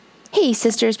Hey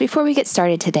sisters, before we get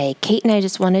started today, Kate and I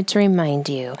just wanted to remind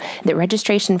you that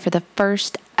registration for the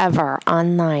first ever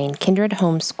online Kindred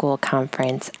Homeschool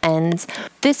Conference ends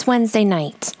this Wednesday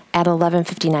night at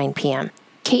 11:59 p.m.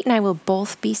 Kate and I will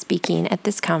both be speaking at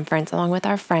this conference along with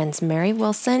our friends Mary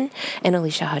Wilson and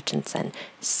Alicia Hutchinson.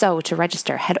 So to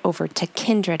register, head over to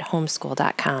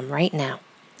kindredhomeschool.com right now.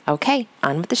 Okay,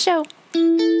 on with the show.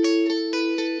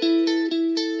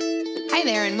 Hi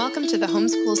there, and welcome to the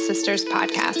Homeschool Sisters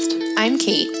podcast. I'm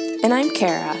Kate. And I'm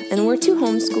Kara, and we're two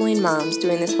homeschooling moms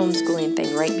doing this homeschooling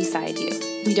thing right beside you.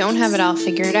 We don't have it all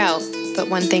figured out, but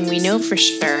one thing we know for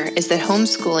sure is that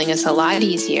homeschooling is a lot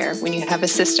easier when you have a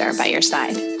sister by your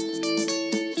side.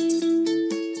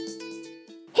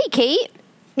 Hey, Kate.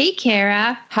 Hey,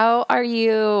 Kara. How are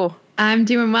you? I'm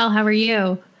doing well. How are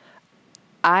you?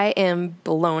 I am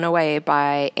blown away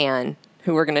by Anne,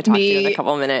 who we're going to talk to in a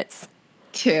couple minutes.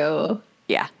 Too.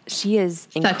 Yeah, she is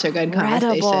such a good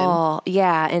conversation.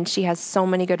 Yeah, and she has so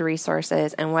many good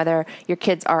resources. And whether your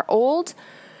kids are old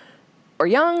or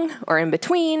young or in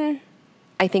between,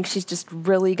 I think she's just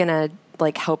really going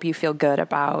to help you feel good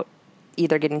about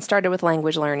either getting started with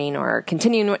language learning or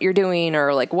continuing what you're doing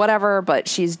or whatever. But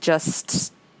she is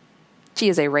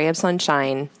a ray of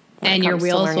sunshine. And your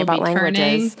wheels will be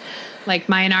turning like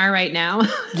mine are right now.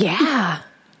 Yeah.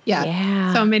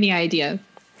 Yeah. So many ideas.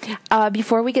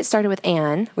 Before we get started with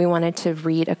Anne, we wanted to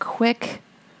read a quick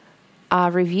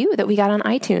review that we got on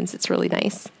iTunes. It's really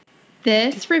nice.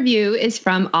 This review is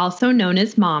from also known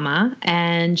as Mama,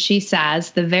 and she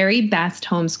says, the very best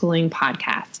homeschooling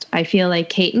podcast. I feel like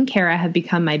Kate and Kara have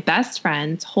become my best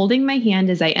friends, holding my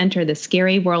hand as I enter the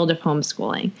scary world of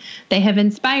homeschooling. They have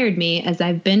inspired me as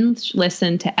I've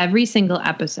listened to every single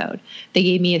episode. They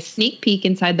gave me a sneak peek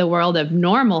inside the world of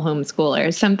normal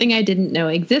homeschoolers, something I didn't know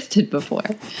existed before.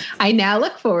 I now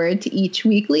look forward to each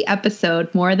weekly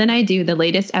episode more than I do the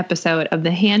latest episode of The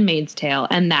Handmaid's Tale,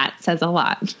 and that says a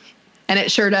lot. And it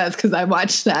sure does, because I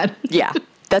watched that. Yeah,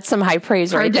 that's some high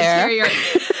praise right there.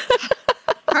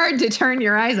 Hard to turn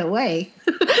your eyes away.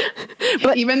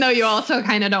 But even though you also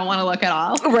kind of don't want to look at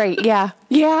all. Right, yeah.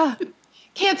 Yeah.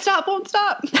 Can't stop, won't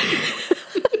stop.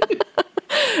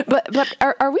 But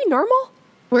are we normal?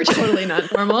 We're totally not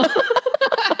normal.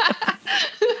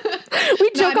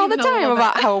 We joke all the time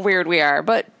about how weird we are,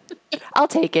 but I'll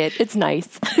take it. It's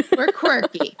nice. We're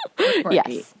quirky.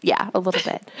 Yes. Yeah, a little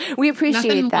bit. We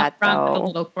appreciate that, though. A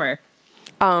little quirk.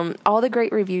 All the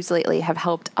great reviews lately have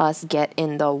helped us get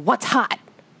in the what's hot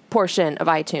portion of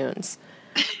iTunes.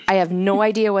 I have no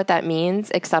idea what that means,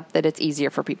 except that it's easier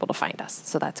for people to find us.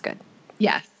 So that's good.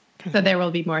 Yes. So there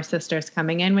will be more sisters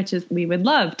coming in, which is we would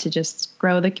love to just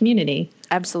grow the community.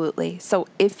 Absolutely. So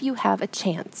if you have a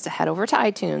chance to head over to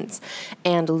iTunes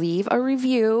and leave a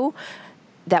review,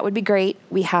 that would be great.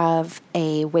 We have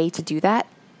a way to do that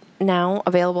now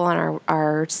available on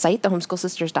our site,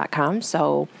 thehomeschoolsisters.com.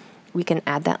 So we can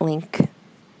add that link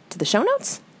to the show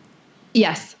notes.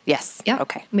 Yes. Yes. Yeah.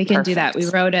 Okay. We can do that.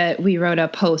 We wrote a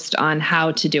post on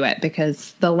how to do it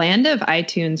because the land of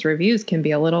iTunes reviews can be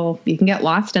you can get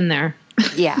lost in there.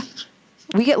 Yeah.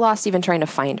 We get lost even trying to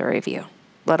find a review,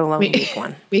 let alone leave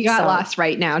one. We got lost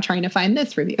right now trying to find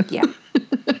this review. Yeah.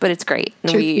 But it's great.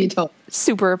 And we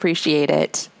super appreciate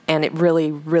it. And it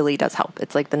really, really does help.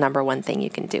 It's like the number one thing you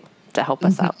can do to help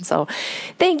us out. So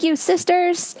thank you,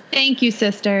 sisters. Thank you,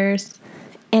 sisters.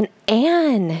 And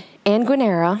Anne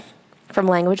Guarnera from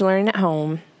Language Learning at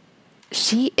Home,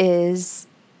 she is,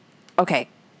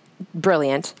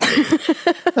 brilliant.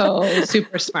 So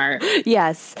super smart.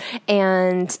 Yes.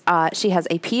 And she has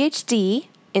a PhD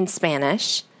in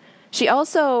Spanish. She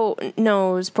also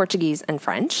knows Portuguese and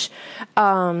French.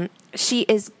 She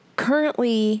is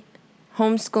currently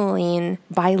homeschooling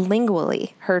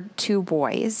bilingually her two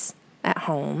boys at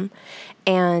home.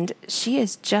 And she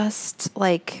is just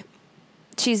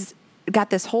she's got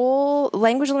this whole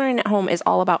language learning at home is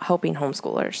all about helping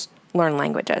homeschoolers learn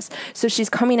languages. So she's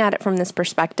coming at it from this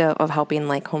perspective of helping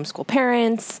homeschool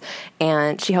parents,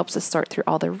 and she helps us sort through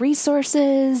all the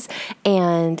resources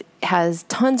and has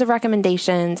tons of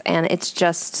recommendations. And it's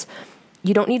just,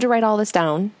 you don't need to write all this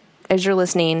down as you're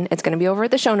listening. It's going to be over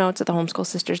at the show notes at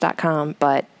thehomeschoolsisters.com,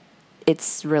 but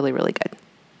it's really, really good.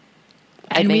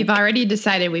 And we've already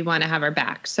decided we want to have her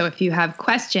back. So if you have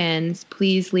questions,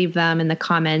 please leave them in the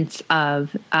comments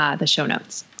of the show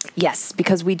notes. Yes,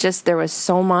 because there was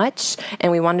so much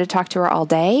and we wanted to talk to her all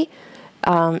day.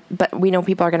 But we know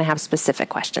people are going to have specific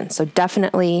questions. So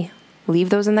definitely leave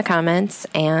those in the comments.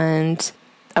 And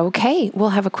okay,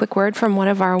 we'll have a quick word from one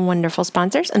of our wonderful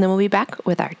sponsors, and then we'll be back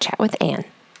with our chat with Anne.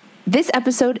 This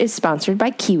episode is sponsored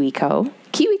by KiwiCo.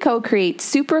 KiwiCo creates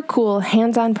super cool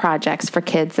hands-on projects for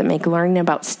kids that make learning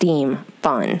about STEAM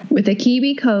fun. With a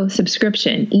KiwiCo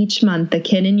subscription, each month the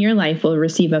kid in your life will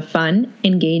receive a fun,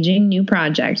 engaging new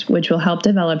project, which will help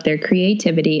develop their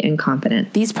creativity and confidence.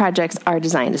 These projects are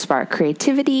designed to spark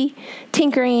creativity,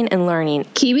 tinkering, and learning.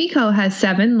 KiwiCo has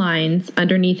 7 lines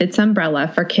underneath its umbrella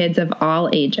for kids of all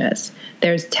ages.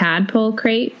 There's Tadpole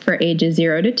Crate for ages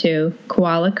 0 to 2,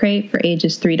 Koala Crate for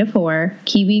ages 3 to 4,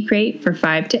 Kiwi Crate for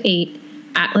 5 to 8,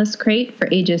 Atlas Crate for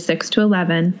ages 6 to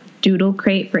 11, Doodle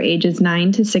Crate for ages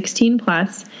 9 to 16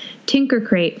 plus, Tinker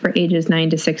Crate for ages 9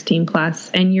 to 16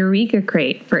 plus, and Eureka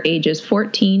Crate for ages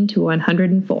 14 to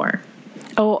 104.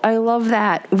 Oh, I love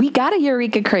that. We got a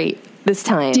Eureka Crate this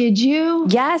time. Did you?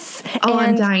 Yes. Oh,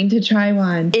 I'm dying to try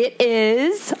one. It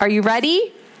is, are you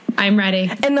ready? I'm ready.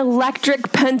 An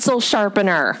electric pencil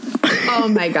sharpener. Oh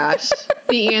my gosh.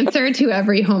 The answer to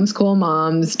every homeschool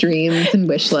mom's dreams and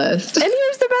wish list. And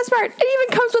here's the best part. It even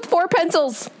comes with 4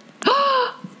 pencils.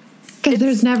 Because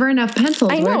there's never enough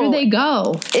pencils. Where do they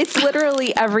go? It's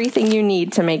literally everything you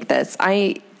need to make this.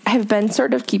 I have been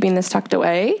sort of keeping this tucked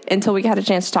away until we had a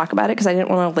chance to talk about it because I didn't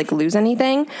want to lose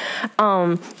anything.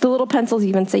 The little pencils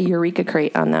even say Eureka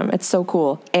Crate on them. It's so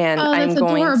cool. And I'm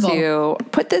going to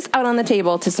put this out on the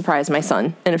table to surprise my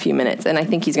son in a few minutes. And I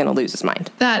think he's going to lose his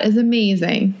mind. That is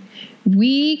amazing.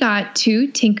 We got 2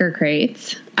 Tinker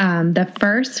Crates. The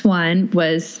first one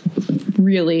was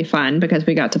really fun because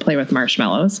we got to play with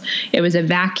marshmallows. It was a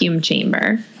vacuum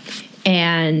chamber.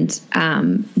 And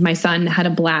my son had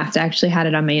a blast. I actually had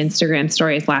it on my Instagram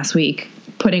stories last week,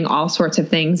 putting all sorts of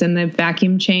things in the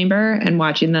vacuum chamber and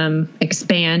watching them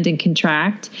expand and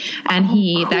contract. And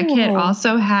that kid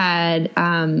also had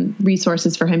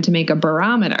resources for him to make a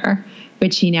barometer,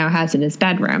 which he now has in his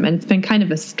bedroom. And it's been kind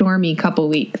of a stormy couple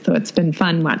weeks, so it's been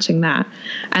fun watching that.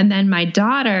 And then my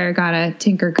daughter got a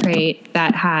Tinker Crate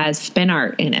that has spin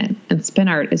art in it. And spin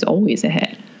art is always a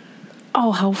hit.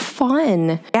 Oh, how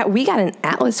fun. Yeah, we got an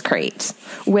Atlas Crate,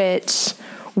 which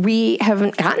we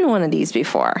haven't gotten one of these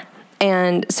before.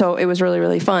 And so it was really,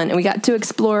 really fun. And we got to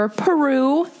explore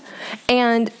Peru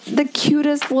and the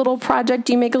cutest little project.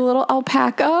 You make a little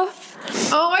alpaca.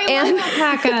 Oh, I love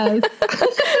alpacas.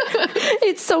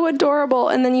 It's so adorable.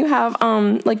 And then you have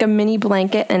a mini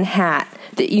blanket and hat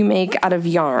that you make out of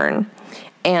yarn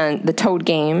and the toad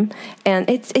game. And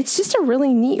it's just a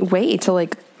really neat way to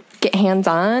get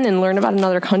hands-on and learn about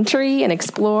another country and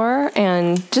explore,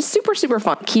 and just super, super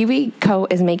fun. KiwiCo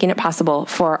is making it possible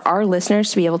for our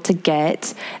listeners to be able to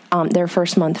get their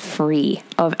first month free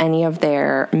of any of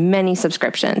their many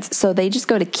subscriptions. So they just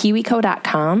go to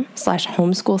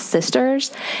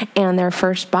kiwico.com/homeschoolsisters, and their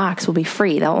first box will be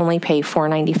free. They'll only pay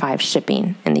 $4.95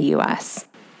 shipping in the U.S.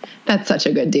 That's such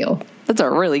a good deal. That's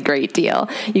a really great deal.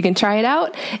 You can try it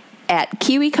out at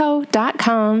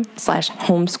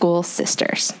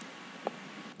kiwico.com/homeschoolsisters.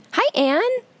 Hi, Anne.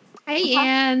 Hey,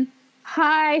 Anne.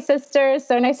 Hi, sisters.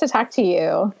 So nice to talk to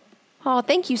you. Oh,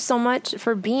 thank you so much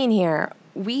for being here.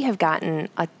 We have gotten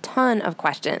a ton of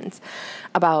questions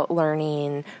about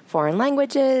learning foreign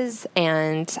languages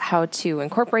and how to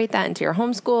incorporate that into your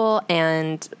homeschool,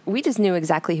 and we just knew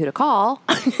exactly who to call.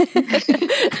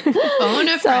 Phone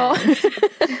a friend.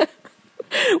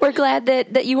 We're glad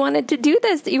that you wanted to do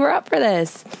this, that you were up for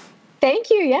this. Thank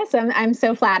you. Yes, I'm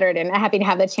so flattered and happy to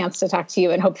have the chance to talk to you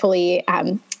and hopefully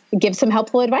give some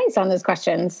helpful advice on those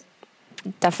questions.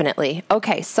 Definitely.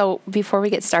 Okay, so before we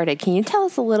get started, can you tell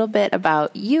us a little bit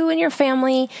about you and your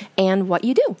family and what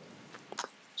you do?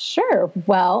 Sure.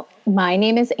 Well, my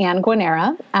name is Anne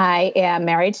Guarnera. I am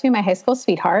married to my high school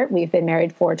sweetheart. We've been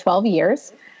married for 12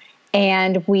 years,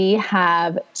 and we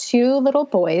have 2 little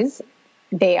boys.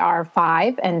 They are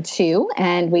 5 and 2,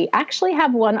 and we actually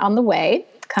have one on the way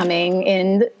coming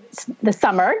in the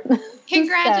summer.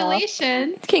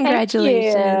 Congratulations.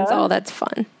 Congratulations. Oh, that's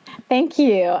fun. Thank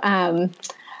you.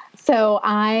 So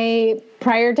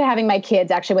prior to having my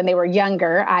kids, actually, when they were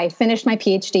younger, I finished my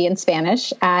PhD in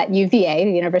Spanish at UVA,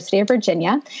 the University of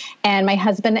Virginia. And my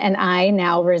husband and I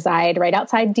now reside right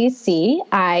outside DC.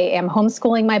 I am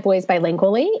homeschooling my boys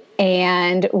bilingually.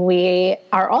 And we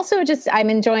are also I'm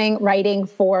enjoying writing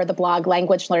for the blog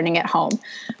Language Learning at Home,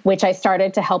 which I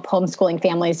started to help homeschooling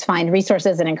families find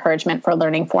resources and encouragement for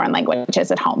learning foreign languages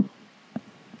at home.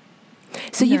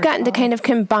 So you've gotten to kind of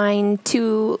combine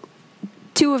two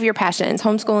of your passions,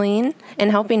 homeschooling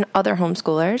and helping other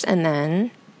homeschoolers, and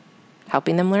then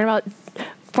helping them learn about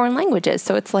foreign languages.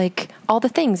 So it's like all the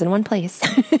things in one place.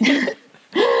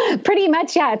 Pretty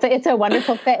much, yeah. It's a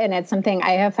wonderful fit, and it's something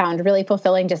I have found really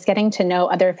fulfilling, just getting to know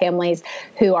other families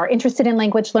who are interested in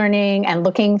language learning and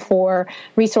looking for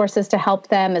resources to help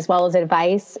them as well as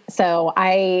advice. So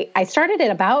I started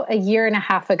it about a year and a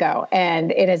half ago,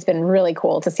 and it has been really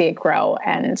cool to see it grow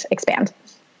and expand.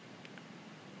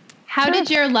 How did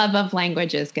your love of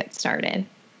languages get started?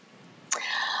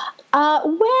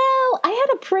 Well, I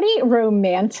had a pretty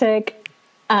romantic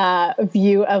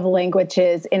view of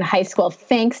languages in high school,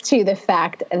 thanks to the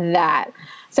fact that,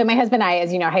 so my husband and I,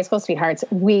 as you know, high school sweethearts,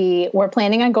 we were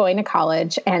planning on going to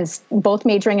college and both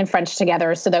majoring in French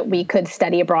together so that we could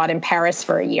study abroad in Paris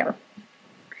for a year.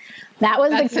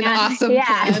 That's an awesome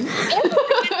plan. It was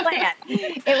a good plan.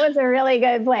 It was a really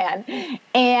good plan.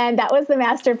 And that was the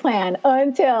master plan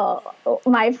until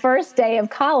my first day of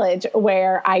college,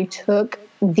 where I took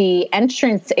the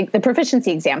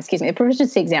proficiency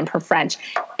exam for French.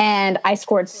 And I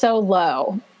scored so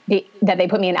low that they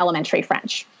put me in elementary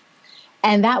French.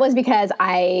 And that was because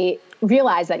I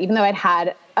realized that even though I'd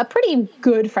had a pretty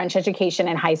good French education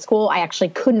in high school, I actually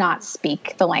could not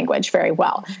speak the language very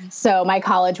well. So my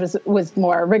college was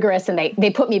more rigorous, and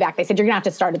they put me back. They said, you're going to have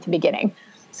to start at the beginning.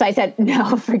 So I said,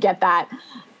 no, forget that.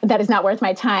 That is not worth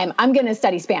my time. I'm going to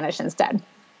study Spanish instead.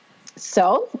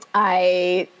 So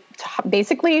I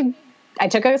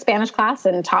took a Spanish class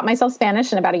and taught myself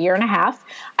Spanish in about a year and a half.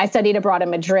 I studied abroad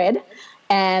in Madrid,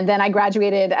 and then I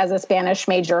graduated as a Spanish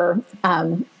major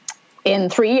in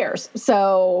 3 years.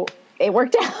 So it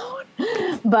worked out.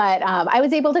 But I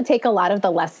was able to take a lot of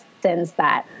the lessons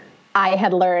that I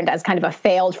had learned as kind of a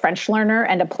failed French learner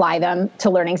and apply them to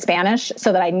learning Spanish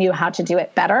so that I knew how to do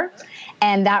it better.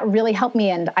 And that really helped me.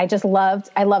 And I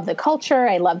loved the culture.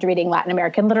 I loved reading Latin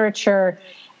American literature.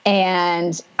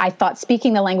 And I thought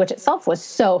speaking the language itself was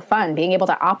so fun. Being able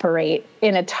to operate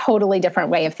in a totally different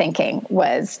way of thinking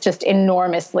was just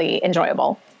enormously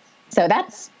enjoyable. So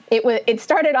it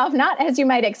started off not as you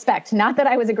might expect, not that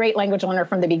I was a great language learner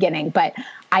from the beginning, but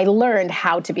I learned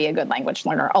how to be a good language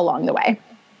learner along the way.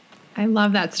 I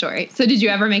love that story. So did you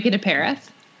ever make it to Paris?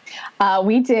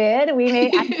 We did. I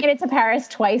made it to Paris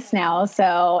twice now.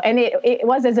 So, and it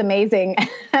was as amazing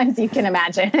as you can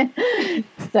imagine.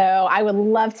 So I would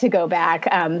love to go back.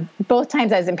 Both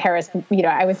times I was in Paris,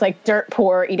 I was like dirt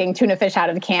poor, eating tuna fish out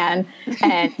of a can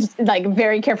and like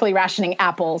very carefully rationing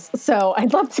apples. So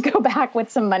I'd love to go back with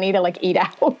some money to like eat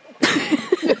out.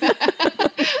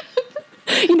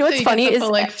 What's funny is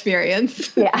full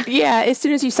experience. Yeah. As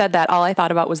soon as you said that, all I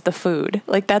thought about was the food.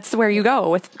 Like that's where you go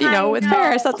with, with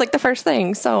Paris. That's like the first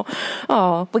thing. So,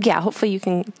 hopefully you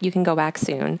can go back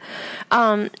soon.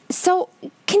 So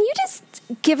can you just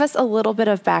give us a little bit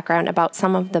of background about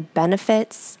some of the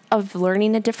benefits of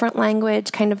learning a different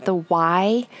language, kind of the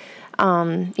why,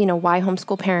 why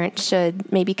homeschool parents should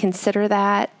maybe consider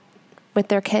that with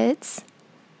their kids?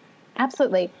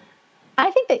 Absolutely. I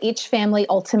think that each family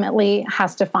ultimately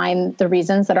has to find the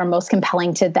reasons that are most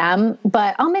compelling to them,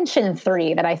 but I'll mention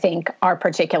 3 that I think are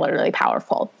particularly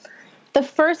powerful. The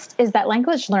first is that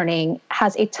language learning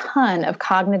has a ton of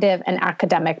cognitive and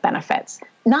academic benefits,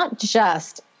 not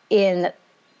just in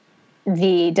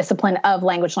the discipline of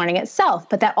language learning itself,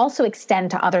 but that also extend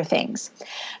to other things.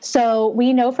 So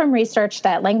we know from research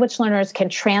that language learners can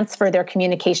transfer their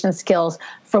communication skills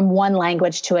from one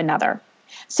language to another.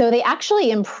 So they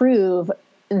actually improve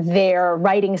their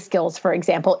writing skills, for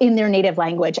example, in their native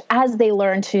language as they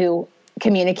learn to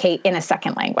communicate in a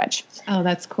second language. Oh,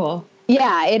 that's cool.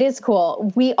 Yeah, it is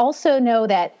cool. We also know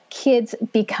that kids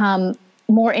become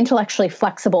more intellectually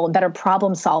flexible and better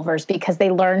problem solvers because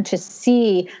they learn to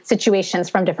see situations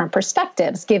from different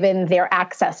perspectives, given their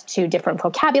access to different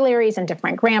vocabularies and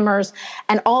different grammars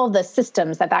and all of the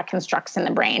systems that constructs in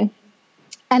the brain.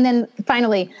 And then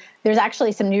finally, there's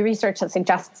actually some new research that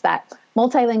suggests that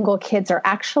multilingual kids are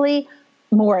actually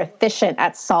more efficient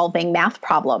at solving math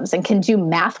problems and can do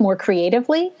math more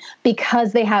creatively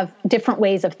because they have different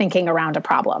ways of thinking around a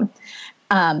problem.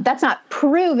 That's not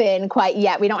proven quite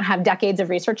yet. We don't have decades of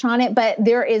research on it, but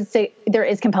there is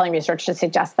compelling research to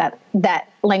suggest that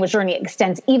language learning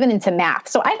extends even into math.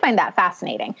 So I find that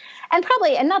fascinating. And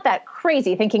not that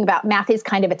crazy, thinking about math is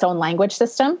kind of its own language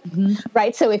system,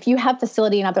 right? So if you have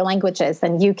facility in other languages,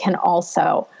 then you can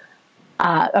also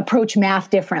approach math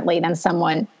differently than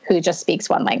someone who just speaks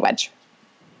one language.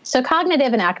 So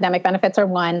cognitive and academic benefits are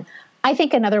one. I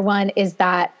think another one is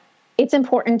that it's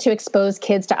important to expose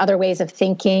kids to other ways of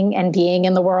thinking and being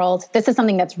in the world. This is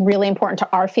something that's really important to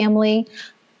our family.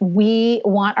 We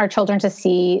want our children to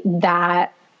see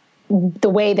that the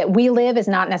way that we live is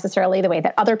not necessarily the way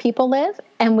that other people live.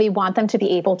 And we want them to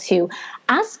be able to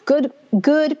ask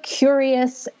good,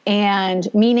 curious,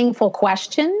 and meaningful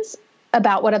questions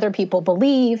about what other people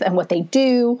believe and what they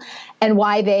do and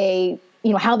why they,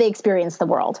 how they experience the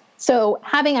world. So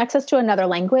having access to another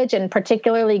language and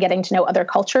particularly getting to know other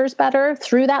cultures better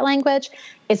through that language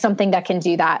is something that can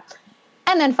do that.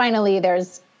 And then finally,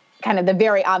 there's kind of the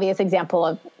very obvious example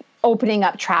of opening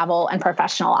up travel and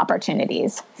professional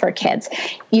opportunities for kids.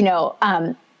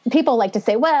 People like to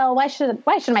say, well, why should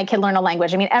my kid learn a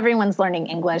language? I mean, everyone's learning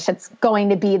English. It's going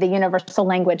to be the universal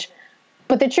language.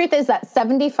 But the truth is that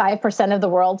 75% of the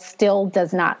world still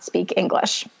does not speak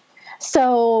English.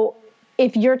 So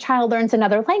if your child learns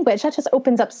another language, that just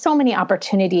opens up so many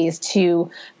opportunities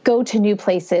to go to new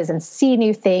places and see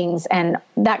new things, and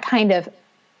that kind of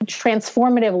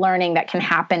transformative learning that can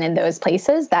happen in those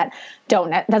places that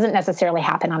doesn't necessarily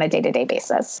happen on a day-to-day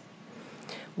basis.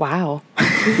 Wow.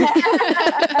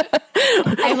 I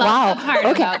love the part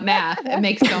about math. It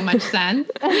makes so much sense.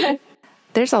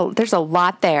 There's a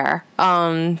lot there.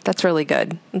 That's really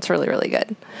good. It's really, really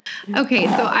good. Okay,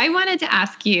 so I wanted to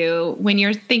ask you, when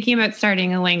you're thinking about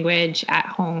starting a language at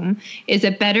home, is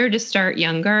it better to start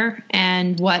younger?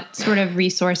 And what sort of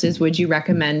resources would you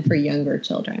recommend for younger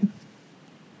children?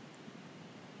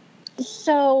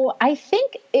 So I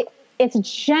think it's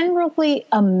generally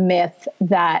a myth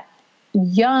that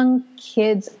young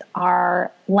kids are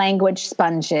language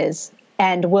sponges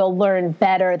and will learn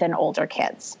better than older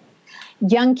kids.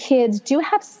 Young kids do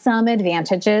have some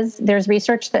advantages. There's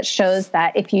research that shows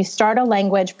that if you start a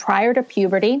language prior to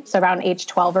puberty, so around age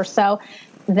 12 or so,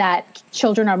 that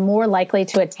children are more likely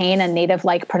to attain a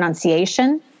native-like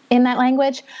pronunciation in that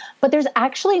language. But there's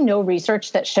actually no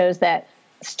research that shows that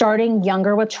starting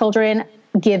younger with children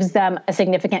gives them a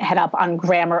significant head up on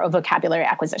grammar or vocabulary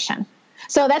acquisition.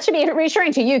 So that should be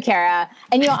reassuring to you, Kara.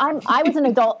 And I was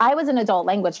an adult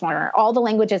language learner. All the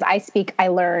languages I speak, I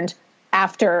learned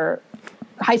after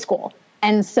high school.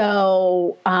 And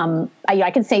so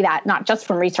I can say that not just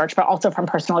from research, but also from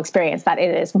personal experience, that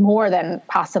it is more than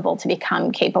possible to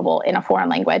become capable in a foreign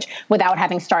language without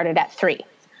having started at 3.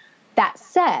 That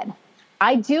said,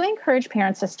 I do encourage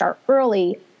parents to start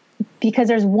early because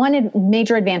there's one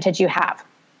major advantage you have.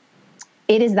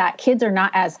 It is that kids are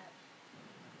not as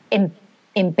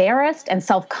embarrassed and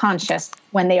self-conscious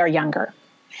when they are younger.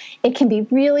 It can be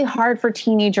really hard for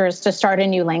teenagers to start a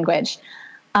new language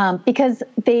because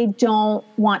they don't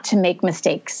want to make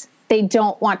mistakes. They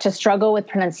don't want to struggle with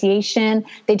pronunciation.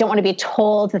 They don't want to be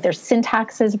told that their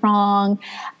syntax is wrong.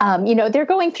 They're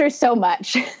going through so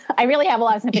much. I really have a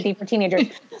lot of sympathy for teenagers.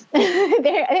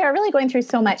 They are really going through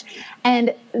so much.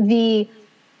 And the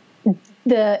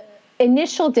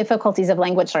initial difficulties of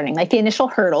language learning, like the initial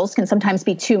hurdles, can sometimes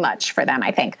be too much for them,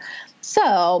 I think.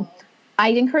 So I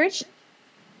encourage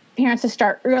parents to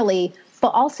start early, but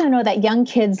also know that young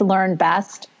kids learn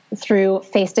best through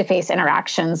face-to-face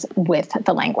interactions with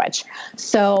the language.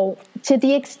 So to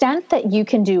the extent that you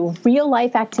can do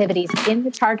real-life activities in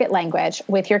the target language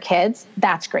with your kids,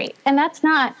 that's great. And that's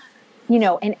not,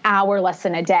 an hour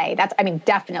lesson a day.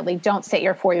 Definitely don't sit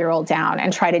your 4-year-old down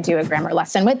and try to do a grammar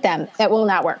lesson with them. That will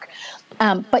not work.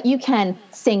 But you can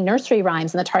sing nursery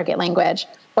rhymes in the target language,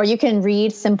 or you can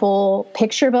read simple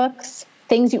picture books,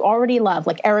 things you already love,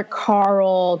 like Eric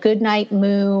Carle, Goodnight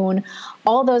Moon,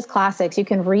 all those classics. You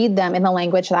can read them in the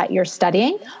language that you're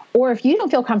studying. Or if you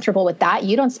don't feel comfortable with that,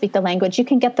 you don't speak the language, you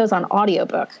can get those on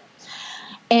audiobook.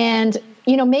 And,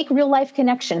 make real life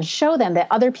connections. Show them that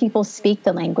other people speak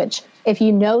the language. If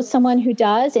you know someone who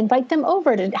does, invite them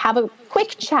over to have a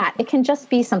quick chat. It can just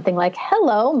be something like,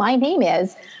 hello, my name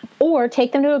is, or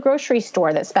take them to a grocery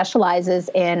store that specializes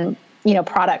in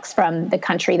products from the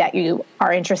country that you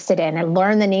are interested in, and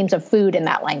learn the names of food in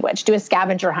that language. Do a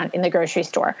scavenger hunt in the grocery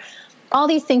store. All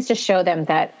these things to show them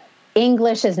that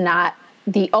English is not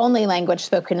the only language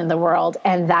spoken in the world,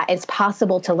 and that it's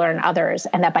possible to learn others,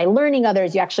 and that by learning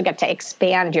others, you actually get to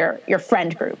expand your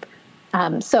friend group.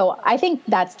 So I think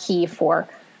that's key for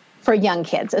young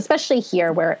kids, especially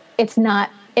here where it's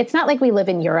not like we live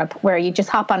in Europe where you just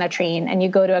hop on a train and you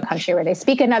go to a country where they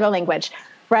speak another language,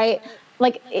 right?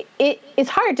 Like it's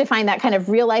hard to find that kind of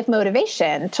real life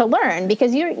motivation to learn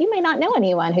because you may not know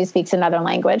anyone who speaks another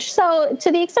language. So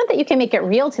to the extent that you can make it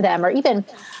real to them, or even,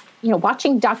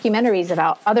 watching documentaries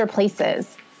about other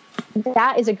places,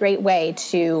 that is a great way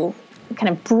to kind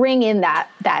of bring in that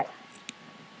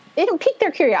it'll pique their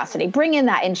curiosity, bring in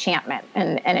that enchantment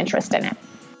and interest in it.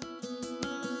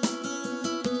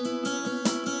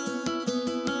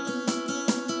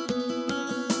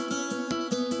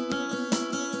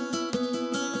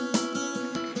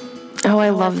 Oh, I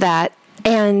love that.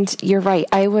 And you're right.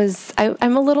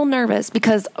 I'm a little nervous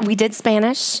because we did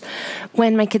Spanish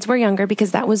when my kids were younger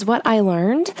because that was what I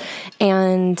learned.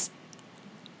 And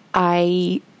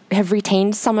I have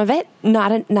retained some of it,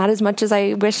 not as much as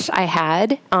I wish I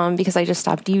had, because I just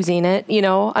stopped using it,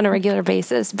 on a regular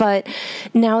basis. But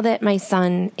now that my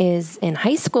son is in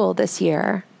high school this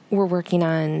year, we're working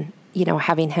on,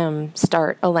 having him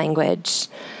start a language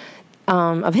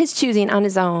of his choosing on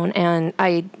his own. And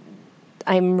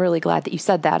I'm really glad that you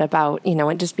said that about,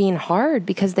 it just being hard,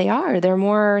 because they're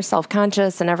more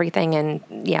self-conscious and everything. And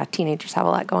yeah, teenagers have a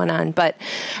lot going on, but,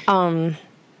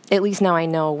 at least now I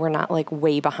know we're not like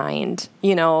way behind,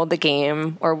 the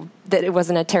game, or that it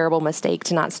wasn't a terrible mistake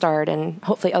to not start. And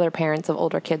hopefully other parents of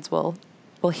older kids will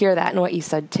hear that and what you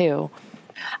said too.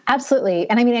 Absolutely.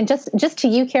 And I mean, and just to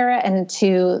you, Kara, and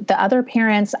to the other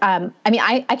parents,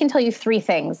 I can tell you 3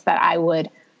 things that I would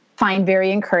find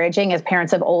very encouraging as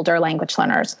parents of older language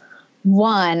learners.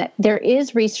 One, there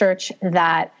is research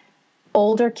that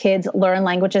older kids learn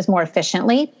languages more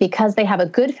efficiently because they have a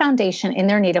good foundation in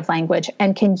their native language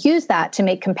and can use that to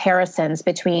make comparisons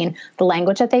between the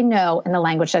language that they know and the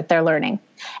language that they're learning.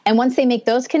 And once they make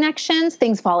those connections,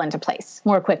 things fall into place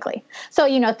more quickly. So,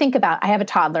 think about, I have a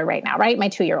toddler right now, right? My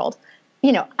 2-year-old.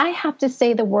 I have to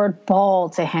say the word ball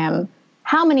to him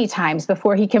how many times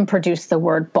before he can produce the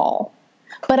word ball?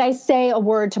 But I say a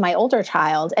word to my older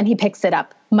child and he picks it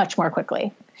up much more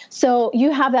quickly. So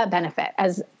you have that benefit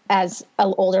as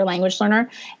an older language learner.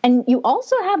 And you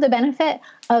also have the benefit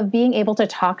of being able to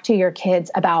talk to your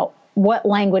kids about what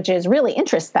languages really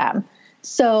interest them.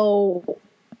 So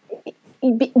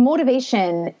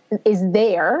motivation is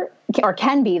there, or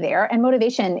can be there, and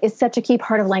motivation is such a key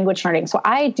part of language learning. So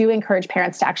I do encourage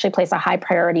parents to actually place a high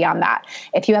priority on that.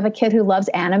 If you have a kid who loves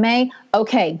anime,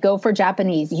 okay, go for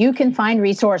Japanese. You can find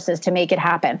resources to make it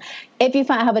happen. If you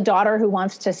have a daughter who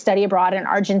wants to study abroad in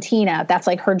Argentina, that's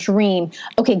like her dream,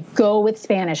 okay, go with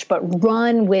Spanish, but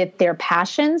run with their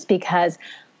passions, because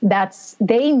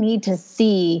they need to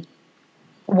see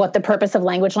what the purpose of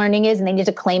language learning is, and they need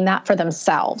to claim that for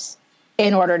themselves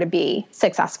in order to be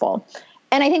successful.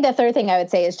 And I think the third thing I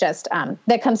would say is just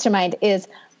that comes to mind is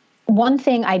one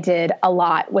thing I did a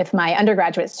lot with my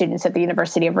undergraduate students at the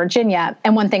University of Virginia,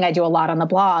 and one thing I do a lot on the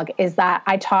blog, is that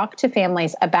I talk to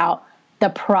families about the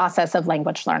process of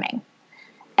language learning.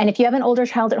 And if you have an older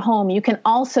child at home, you can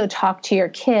also talk to your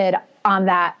kid on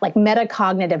that like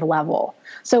metacognitive level.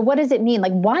 So what does it mean?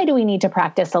 Like, why do we need to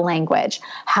practice a language?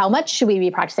 How much should we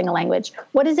be practicing a language?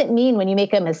 What does it mean when you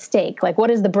make a mistake? Like, what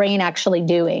is the brain actually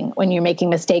doing when you're making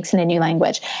mistakes in a new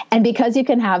language? And because you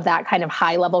can have that kind of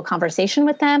high level conversation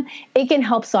with them, it can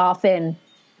help soften,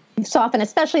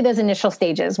 especially those initial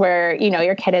stages where,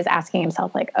 your kid is asking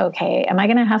himself like, okay, am I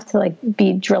going to have to like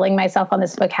be drilling myself on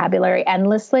this vocabulary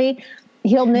endlessly?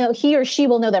 He or she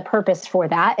will know the purpose for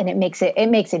that, and it makes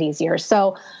it easier.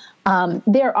 So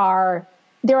there are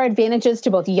advantages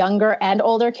to both younger and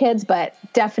older kids, but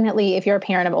definitely if you're a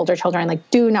parent of older children, like,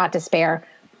 do not despair.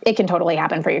 It can totally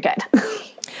happen for your kid.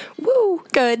 Woo,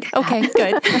 good. Okay,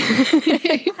 good.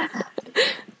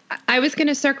 I was going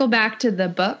to circle back to the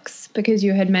books because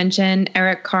you had mentioned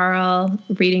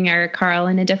reading Eric Carle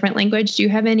in a different language. Do you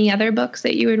have any other books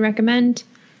that you would recommend?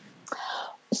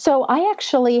 So I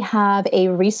actually have a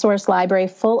resource library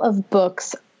full of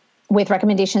books with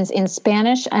recommendations in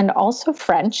Spanish and also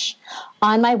French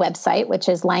on my website, which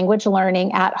is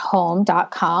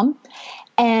languagelearningathome.com.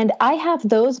 And I have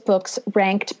those books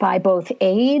ranked by both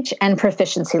age and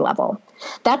proficiency level.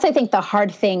 That's, I think, the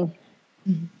hard thing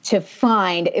to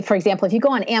find. For example, if you go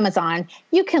on Amazon,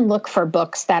 you can look for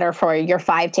books that are for your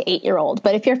 5 to 8-year-old.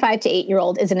 But if your 5 to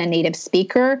 8-year-old isn't a native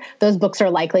speaker, those books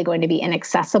are likely going to be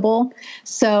inaccessible.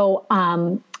 So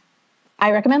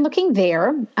I recommend looking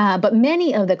there. But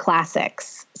many of the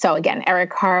classics, so again,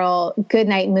 Eric Carle,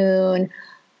 Goodnight Moon,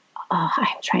 I'm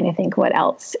trying to think what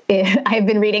else. I've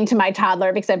been reading to my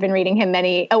toddler because I've been reading him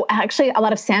actually a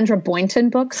lot of Sandra Boynton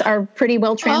books are pretty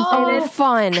well translated. Oh,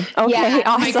 fun. Okay, yeah,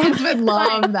 awesome. My kids would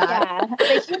love that. Yeah,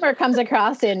 the humor comes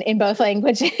across in both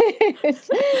languages.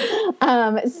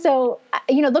 So,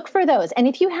 look for those. And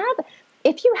if you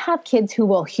have kids who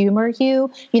will humor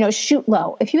you, shoot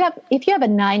low. If you have a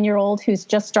 9-year-old who's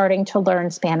just starting to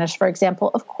learn Spanish, for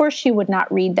example, of course you would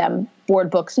not read them board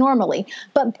books normally,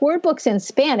 but board books in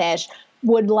Spanish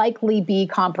would likely be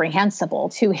comprehensible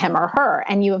to him or her.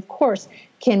 And you, of course,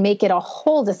 can make it a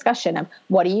whole discussion of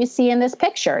what do you see in this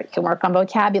picture? You can work on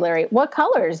vocabulary. What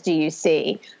colors do you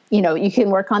see? You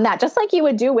can work on that. Just like you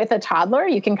would do with a toddler,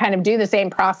 you can kind of do the same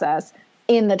process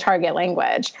in the target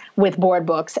language with board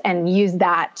books and use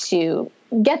that to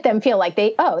get them feel like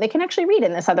they can actually read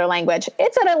in this other language.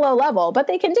 It's at a low level, but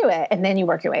they can do it. And then you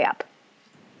work your way up.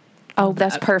 Oh,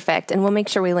 that's perfect. And we'll make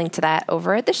sure we link to that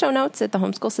over at the show notes at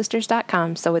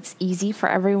thehomeschoolsisters.com, so it's easy for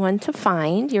everyone to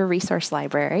find your resource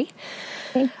library.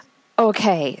 Thanks.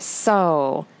 Okay,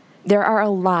 so there are a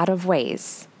lot of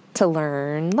ways to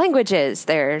learn languages.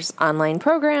 There's online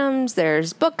programs,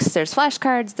 there's books, there's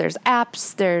flashcards, there's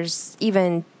apps, there's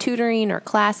even tutoring or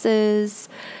classes.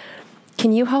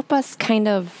 Can you help us kind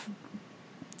of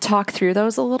talk through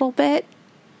those a little bit?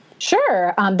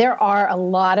 Sure. There are a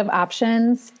lot of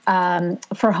options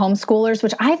for homeschoolers,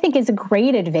 which I think is a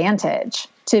great advantage,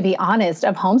 to be honest,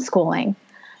 of homeschooling.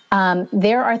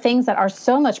 There are things that are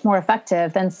so much more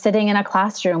effective than sitting in a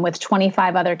classroom with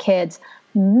 25 other kids,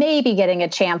 maybe getting a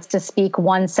chance to speak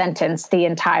one sentence the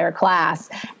entire class,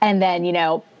 and then,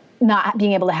 not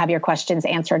being able to have your questions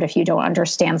answered if you don't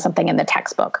understand something in the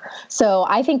textbook. So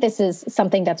I think this is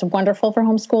something that's wonderful for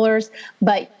homeschoolers,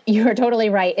 but you're totally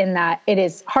right in that it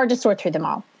is hard to sort through them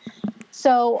all.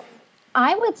 So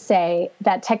I would say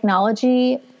that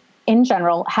technology in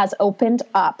general has opened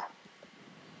up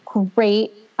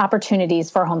great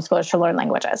opportunities for homeschoolers to learn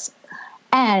languages.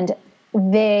 And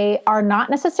they are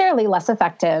not necessarily less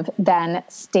effective than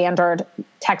standard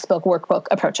textbook workbook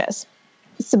approaches.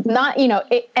 So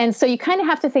and so you kind of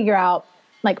have to figure out,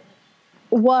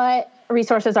 what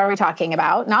resources are we talking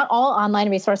about? Not all online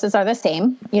resources are the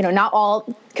same. Not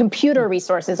all computer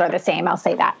resources are the same. I'll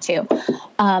say that too.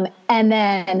 And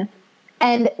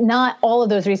not all of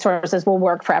those resources will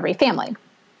work for every family.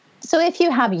 So if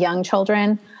you have young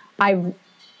children,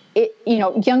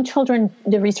 young children,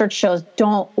 the research shows,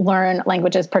 don't learn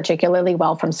languages particularly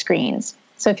well from screens.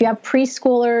 So if you have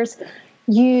preschoolers,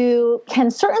 you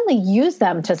can certainly use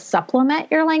them to supplement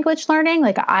your language learning.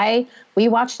 We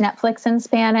watch Netflix in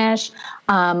Spanish.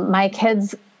 My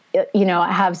kids,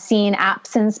 have seen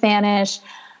apps in Spanish.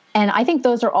 And I think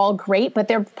those are all great, but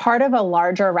they're part of a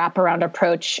larger wraparound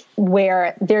approach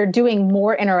where they're doing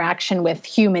more interaction with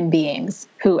human beings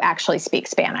who actually speak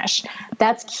Spanish.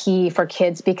 That's key for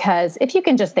kids, because if you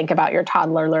can just think about your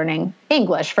toddler learning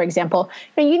English, for example,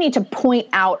 you need to point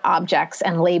out objects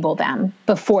and label them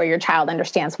before your child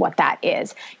understands what that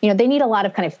is. They need a lot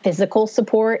of kind of physical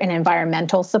support and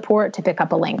environmental support to pick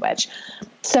up a language.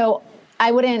 So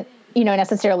I wouldn't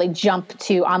necessarily jump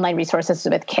to online resources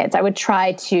with kids. I would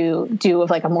try to do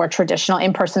a more traditional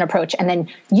in-person approach, and then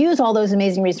use all those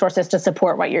amazing resources to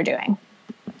support what you're doing.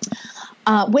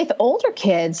 With older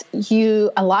kids,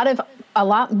 a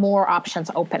lot more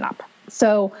options open up.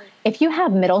 So if you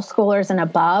have middle schoolers and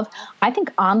above, I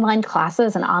think online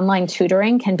classes and online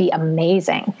tutoring can be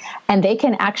amazing, and they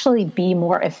can actually be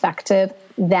more effective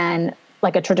than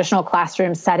a traditional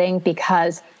classroom setting,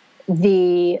 because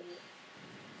the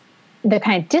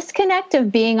kind of disconnect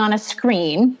of being on a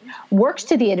screen works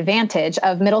to the advantage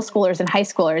of middle schoolers and high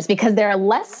schoolers, because they're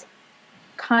less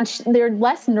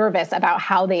nervous about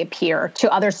how they appear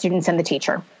to other students and the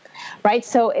teacher, right?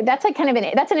 So that's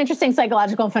that's an interesting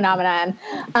psychological phenomenon,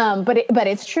 but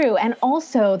it's true. And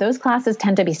also, those classes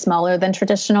tend to be smaller than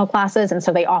traditional classes, and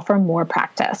so they offer more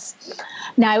practice.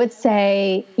 Now, I would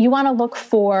say you want to look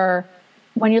for,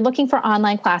 when you're looking for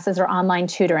online classes or online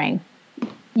tutoring,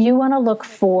 you want to look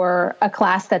for a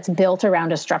class that's built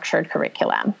around a structured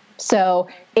curriculum. So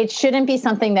it shouldn't be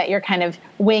something that you're kind of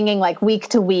winging week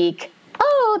to week.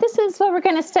 Oh, this is what we're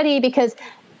going to study, because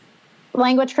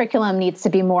language curriculum needs to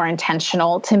be more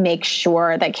intentional to make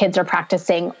sure that kids are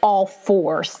practicing all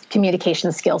four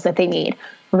communication skills that they need: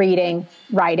 reading,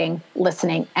 writing,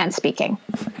 listening, and speaking.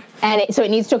 And so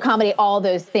it needs to accommodate all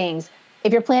those things.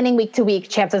 If you're planning week to week,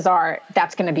 chances are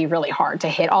that's going to be really hard to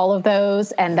hit all of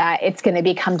those, and that it's going to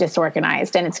become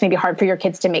disorganized, and it's going to be hard for your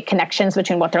kids to make connections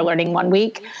between what they're learning one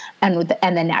week and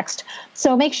the next.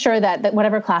 So make sure that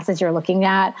whatever classes you're looking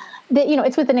at, that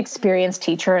it's with an experienced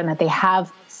teacher, and that they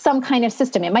have some kind of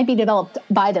system. It might be developed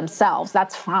by themselves.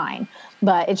 That's fine,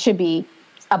 but it should be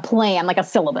a plan, like a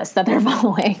syllabus that they're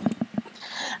following.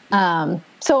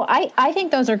 So I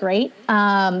think those are great.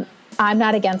 I'm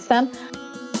not against them.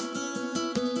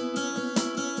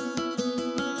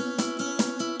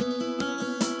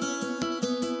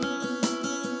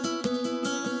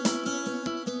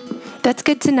 That's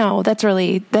good to know. That's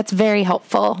very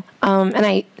helpful.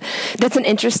 And that's an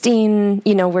interesting,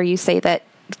 where you say that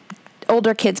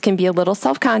older kids can be a little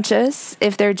self-conscious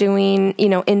if they're doing,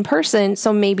 in person.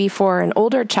 So maybe for an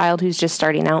older child who's just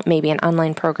starting out, maybe an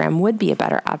online program would be a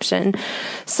better option.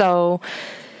 So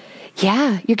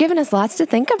yeah, you're giving us lots to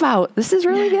think about. This is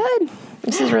really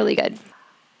good.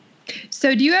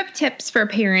 So do you have tips for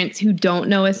parents who don't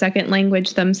know a second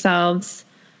language themselves,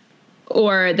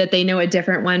 or that they know a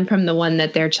different one from the one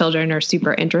that their children are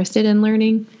super interested in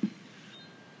learning?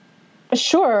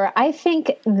 Sure. I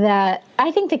think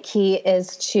the key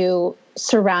is to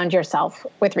surround yourself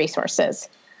with resources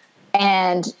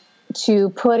and to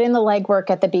put in the legwork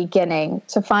at the beginning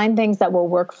to find things that will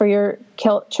work for your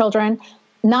children,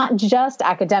 not just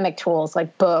academic tools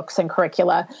like books and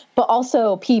curricula, but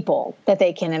also people that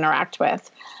they can interact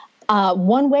with.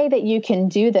 One way that you can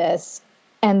do this,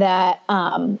 and that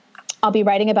I'll be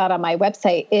writing about on my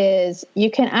website, is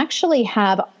you can actually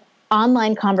have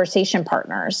online conversation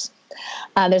partners.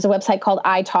 There's a website called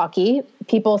italki.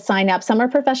 People sign up. Some are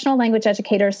professional language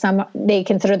educators. Some, they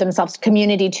consider themselves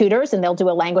community tutors, and they'll do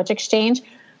a language exchange.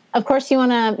 Of course, you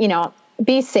want to,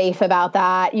 be safe about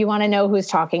that. You want to know who's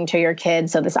talking to your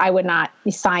kids. So I would not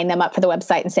sign them up for the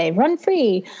website and say, run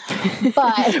free.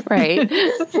 But, right.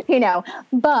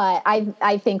 But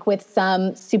I think with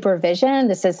some supervision,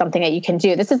 this is something that you can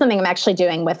do. This is something I'm actually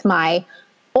doing with my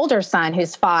older son,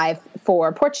 who's 5,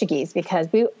 for Portuguese, because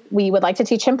we would like to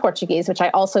teach him Portuguese, which I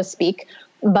also speak,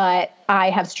 but I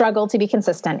have struggled to be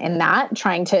consistent in that,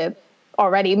 trying to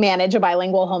already manage a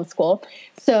bilingual homeschool.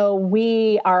 So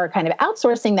we are kind of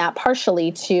outsourcing that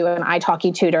partially to an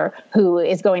italki tutor who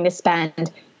is going to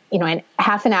spend, an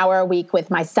half an hour a week with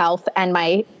myself and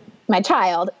my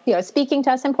child, speaking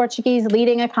to us in Portuguese,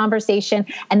 leading a conversation,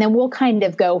 and then we'll kind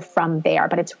of go from there.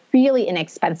 But it's really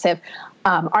inexpensive.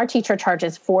 Our teacher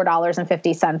charges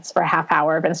 $4.50 for a half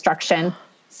hour of instruction.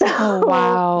 So, oh,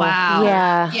 wow.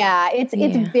 Yeah. It's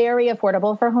very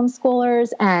affordable for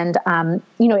homeschoolers. And,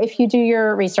 if you do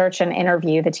your research and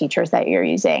interview the teachers that you're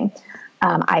using,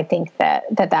 I think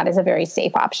that is a very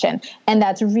safe option. And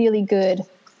that's really good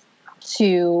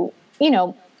to,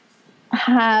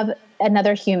 have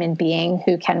another human being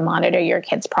who can monitor your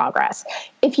kids' progress.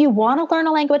 If you want to learn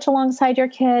a language alongside your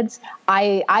kids,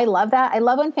 I love that. I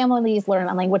love when families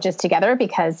learn languages together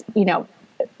because,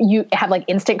 you have like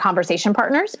instant conversation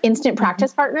partners, instant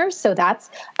practice partners. So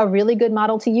that's a really good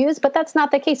model to use, but that's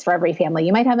not the case for every family.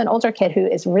 You might have an older kid who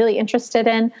is really interested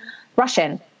in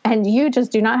Russian and you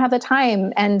just do not have the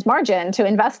time and margin to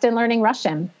invest in learning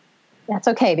Russian. That's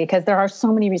okay, because there are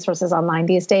so many resources online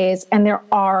these days, and there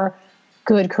are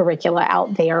good curricula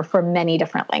out there for many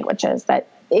different languages that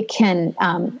it can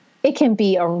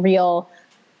be a real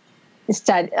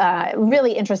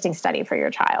really interesting study for your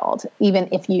child, even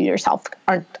if you yourself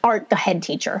aren't the head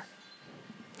teacher.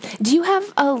 Do you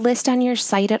have a list on your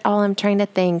site at all? I'm trying to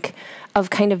think of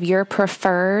kind of your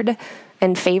preferred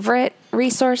and favorite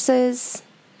resources.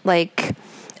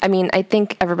 I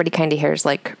think everybody kind of hears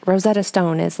like Rosetta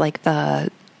Stone is like the,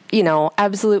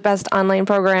 absolute best online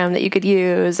program that you could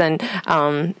use. And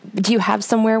do you have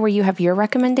somewhere where you have your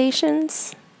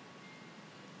recommendations?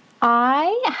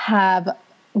 I have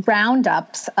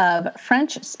roundups of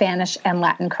French, Spanish, and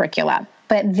Latin curricula,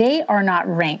 but they are not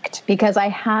ranked because I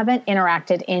haven't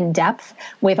interacted in depth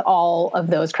with all of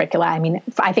those curricula.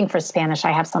 I think for Spanish,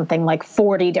 I have something like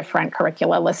 40 different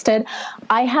curricula listed.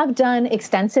 I have done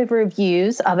extensive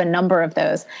reviews of a number of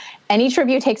those, and each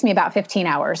review takes me about 15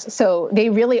 hours. So they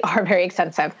really are very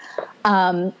extensive.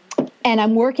 And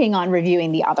I'm working on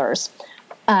reviewing the others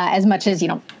as much as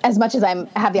I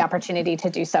have the opportunity to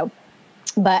do so.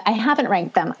 But I haven't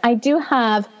ranked them. I do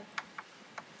have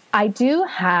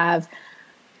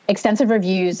extensive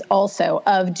reviews also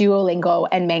of Duolingo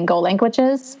and Mango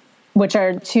languages, which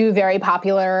are two very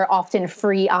popular, often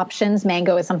free options.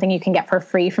 Mango is something you can get for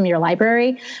free from your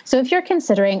library. So if you're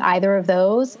considering either of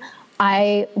those,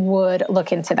 I would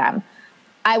look into them.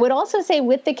 I would also say,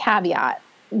 with the caveat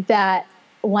that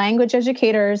language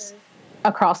educators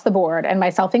across the board, and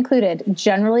myself included,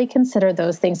 generally consider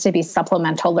those things to be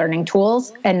supplemental learning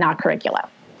tools and not curricula.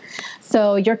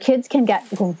 So your kids can get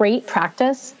great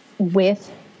practice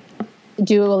with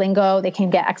Duolingo. They can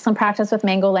get excellent practice with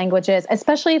Mango languages,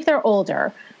 especially if they're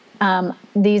older.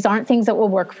 These aren't things that will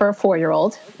work for a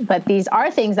 4-year-old, but these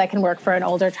are things that can work for an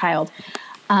older child.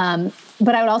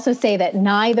 But I would also say that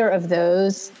neither of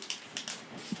those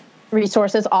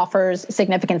resources offers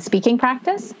significant speaking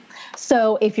practice.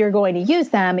 So if you're going to use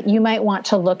them, you might want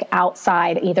to look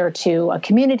outside, either to a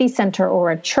community center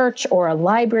or a church or a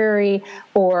library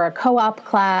or a co-op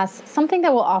class, something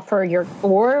that will offer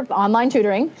or online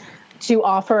tutoring to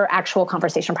offer actual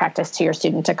conversation practice to your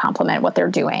student to complement what they're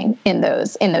doing in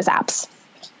those apps.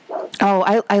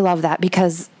 Oh, I love that,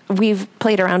 because we've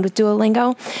played around with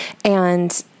Duolingo,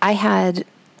 and I had,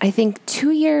 I think,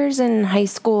 2 years in high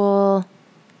school,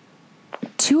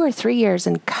 2 or 3 years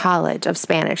in college of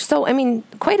Spanish. So,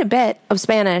 quite a bit of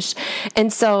Spanish.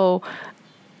 And so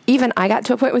even I got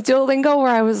to a point with Duolingo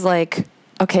where I was like,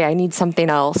 okay, I need something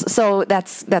else. So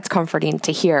that's comforting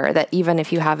to hear that even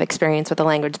if you have experience with the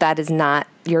language, that is not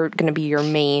going to be your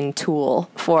main tool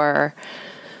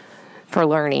for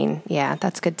learning. Yeah,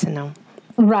 that's good to know.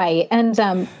 Right. And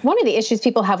one of the issues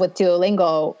people have with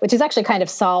Duolingo, which is actually kind of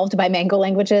solved by Mango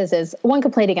Languages, is one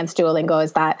complaint against Duolingo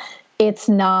is that it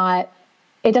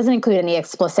doesn't include any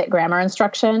explicit grammar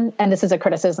instruction. And this is a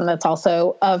criticism that's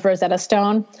also of Rosetta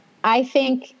Stone. I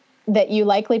think that you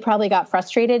likely probably got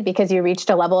frustrated because you reached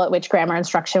a level at which grammar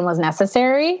instruction was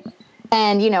necessary.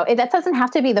 And, that doesn't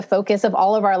have to be the focus of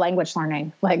all of our language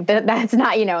learning. Like that's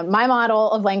not, my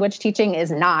model of language teaching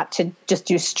is not to just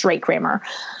do straight grammar.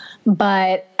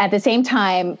 But at the same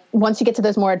time, once you get to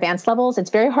those more advanced levels,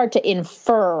 it's very hard to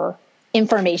infer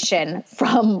information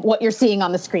from what you're seeing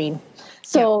on the screen.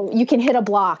 So you can hit a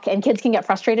block and kids can get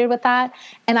frustrated with that.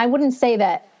 And I wouldn't say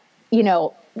that,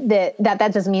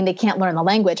 that doesn't mean they can't learn the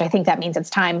language. I think that means it's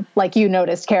time, like you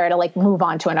noticed, Kara, to move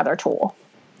on to another tool.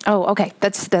 Oh, okay.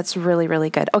 That's really, really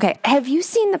good. Okay. Have you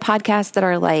seen the podcasts that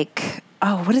are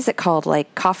what is it called?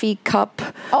 Like Coffee Cup?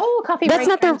 Oh, Coffee That's Break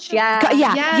not French. the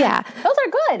yeah. Those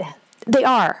are good. They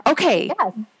are. Okay.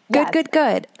 Yes.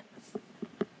 Good.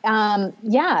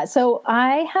 So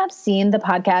I have seen the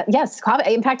podcast. Yes.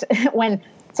 In fact,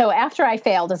 after I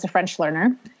failed as a French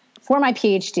learner for my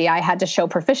PhD, I had to show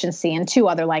proficiency in 2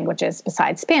 other languages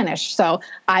besides Spanish. So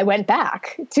I went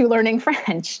back to learning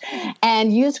French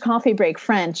and used Coffee Break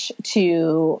French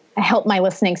to help my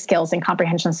listening skills and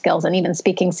comprehension skills and even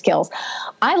speaking skills.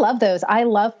 I love those.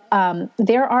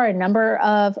 There are a number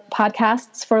of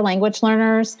podcasts for language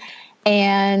learners,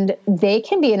 and they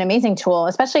can be an amazing tool,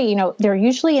 especially, they're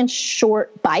usually in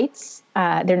short bites.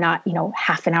 They're not,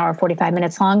 half an hour, 45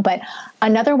 minutes long. But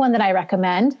another one that I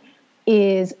recommend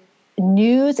is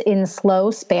News in Slow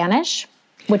Spanish,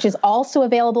 which is also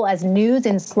available as News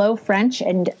in Slow French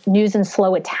and News in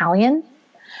Slow Italian.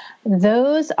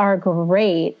 Those are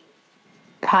great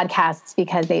podcasts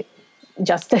because they,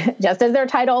 just as their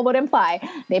title would imply,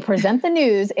 they present the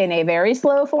news in a very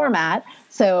slow format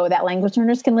so that language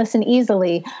learners can listen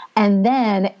easily. And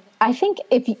then I think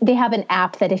if they have an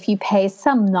app that if you pay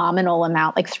some nominal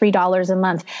amount, like $3 a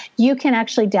month, you can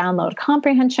actually download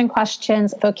comprehension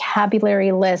questions,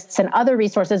 vocabulary lists, and other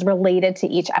resources related to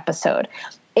each episode.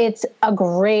 It's a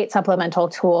great supplemental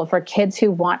tool for kids who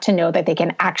want to know that they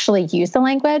can actually use the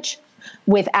language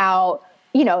without,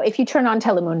 if you turn on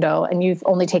Telemundo and you've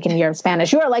only taken a year of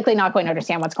Spanish, you are likely not going to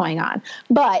understand what's going on.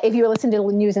 But if you listen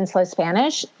to News in Slow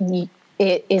Spanish,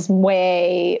 it is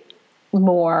way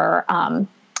more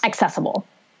accessible.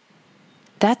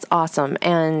 That's awesome.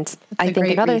 And I think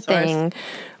another thing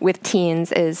with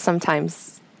teens is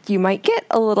sometimes you might get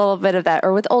a little bit of that,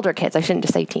 or with older kids, I shouldn't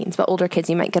just say teens, but older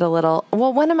kids, you might get a little,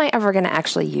 well, when am I ever going to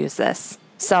actually use this?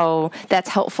 So that's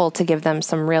helpful to give them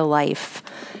some real life,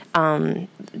 to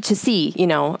see,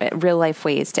 real life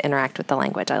ways to interact with the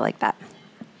language. I like that.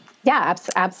 Yeah,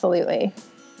 absolutely.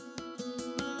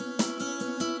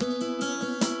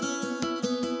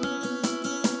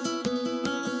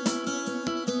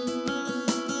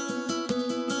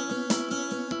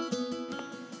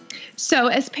 So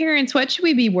as parents, what should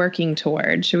we be working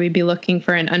toward? Should we be looking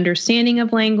for an understanding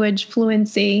of language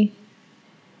fluency?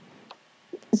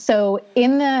 So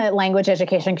in the language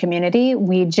education community,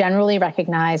 we generally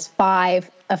recognize 5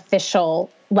 official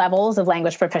levels of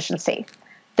language proficiency.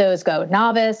 Those go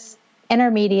novice,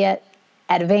 intermediate,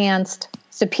 advanced,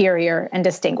 superior, and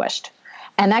distinguished.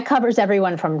 And that covers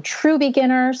everyone from true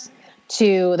beginners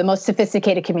to the most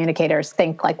sophisticated communicators.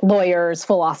 Think like lawyers,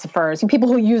 philosophers, and people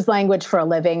who use language for a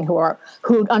living,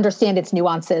 who understand its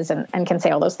nuances and can say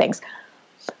all those things.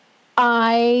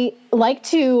 I like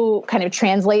to kind of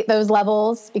translate those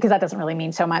levels, because that doesn't really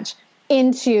mean so much,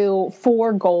 into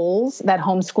 4 goals that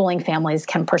homeschooling families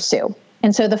can pursue.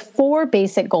 And so the 4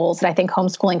 basic goals that I think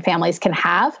homeschooling families can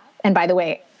have, and by the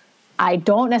way, I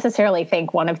don't necessarily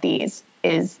think one of these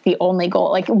is the only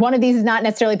goal. Like one of these is not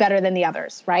necessarily better than the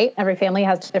others, right? Every family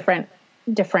has different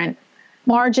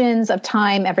margins of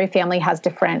time. Every family has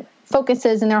different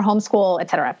focuses in their homeschool, et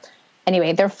cetera.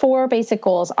 Anyway, their 4 basic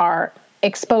goals are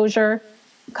exposure,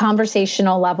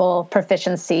 conversational level,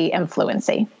 proficiency, and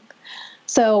fluency.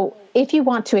 So if you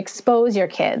want to expose your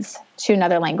kids to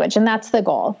another language, and that's the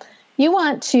goal, you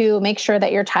want to make sure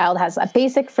that your child has a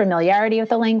basic familiarity with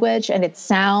the language and its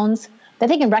sounds, that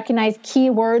they can recognize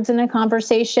key words in a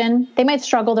conversation. They might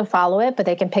struggle to follow it, but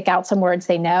they can pick out some words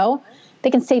they know. They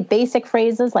can say basic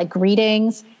phrases like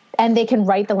greetings, and they can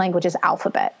write the language's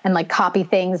alphabet and like copy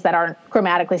things that aren't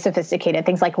grammatically sophisticated,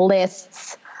 things like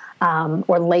lists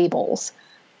or labels.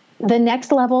 The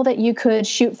next level that you could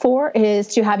shoot for is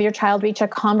to have your child reach a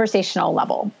conversational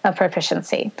level of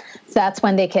proficiency. So that's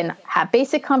when they can have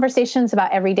basic conversations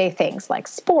about everyday things like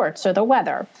sports or the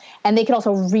weather. And they can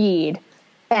also read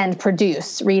and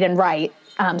write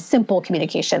simple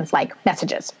communications like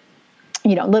messages,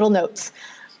 little notes.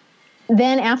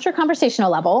 Then after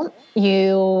conversational level,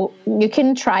 you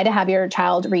can try to have your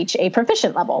child reach a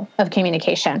proficient level of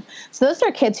communication. So those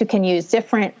are kids who can use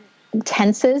different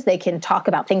tenses. They can talk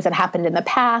about things that happened in the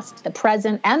past, the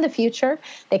present, and the future.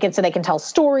 They can tell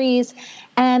stories,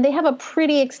 and they have a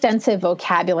pretty extensive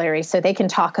vocabulary. So they can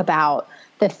talk about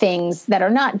the things that are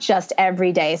not just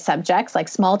everyday subjects like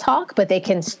small talk, but they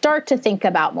can start to think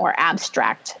about more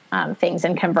abstract things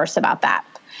and converse about that.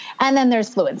 And then there's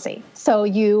fluency. So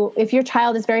if your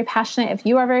child is very passionate, if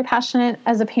you are very passionate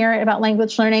as a parent about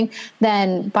language learning,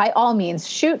 then by all means,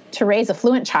 shoot to raise a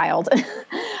fluent child.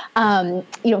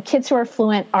 Kids who are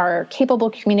fluent are capable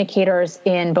communicators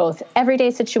in both everyday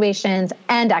situations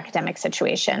and academic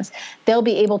situations. They'll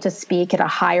be able to speak at a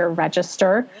higher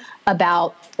register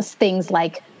about things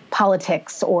like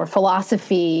politics or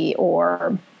philosophy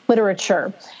or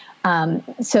literature.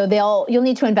 So you'll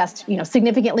need to invest,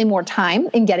 significantly more time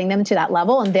in getting them to that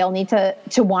level, and they'll need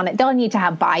to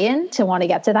have buy-in to want to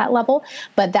get to that level.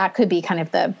 But that could be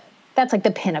that's like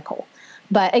the pinnacle.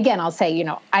 But again, I'll say,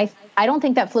 I don't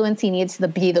think that fluency needs to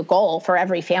be the goal for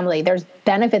every family. There's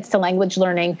benefits to language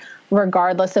learning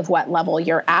regardless of what level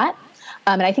you're at.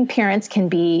 And I think parents can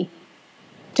be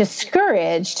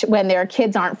discouraged when their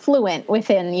kids aren't fluent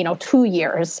within, 2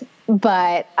 years.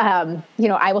 But,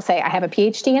 I will say I have a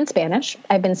PhD in Spanish.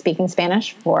 I've been speaking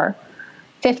Spanish for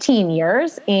 15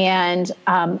 years, and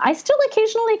I still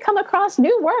occasionally come across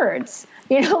new words,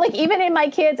 like even in my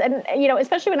kids, and,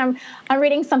 especially when I'm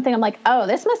reading something, I'm like, oh,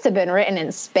 this must have been written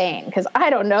in Spain, because I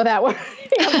don't know that word.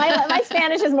 My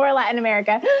Spanish is more Latin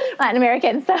American.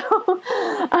 So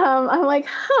I'm like,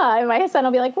 and my son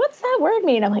will be like, what's that word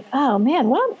mean? I'm like, oh man,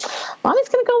 well, mommy's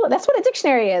going to go, that's what a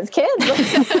dictionary is, kids.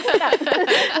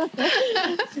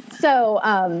 So,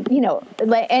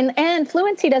 and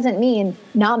fluency doesn't mean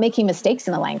not making mistakes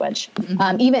in the language.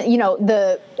 Even,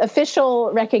 the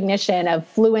official recognition of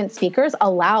fluent speakers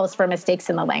allows for mistakes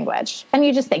in the language. And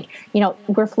you just think,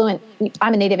 we're fluent.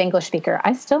 I'm a native English speaker.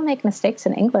 I still make mistakes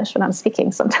in English when I'm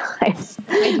speaking sometimes.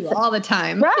 I do all the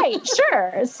time. Right.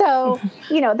 Sure. So,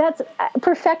 that's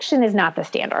perfection is not the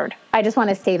standard. I just want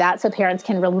to say that so parents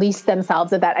can release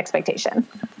themselves of that expectation.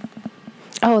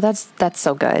 Oh, that's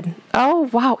so good. Oh,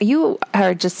 wow. You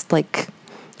are just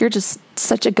you're just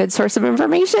such a good source of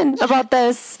information about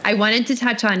this. I wanted to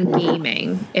touch on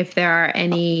gaming. If there are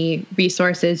any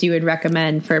resources you would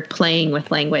recommend for playing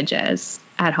with languages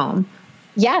at home.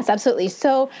 Yes, absolutely.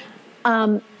 So,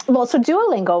 so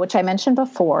Duolingo, which I mentioned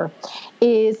before,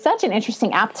 is such an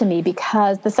interesting app to me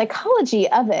because the psychology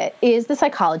of it is the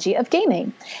psychology of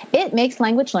gaming. It makes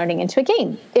language learning into a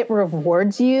game. It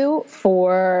rewards you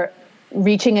for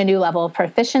reaching a new level of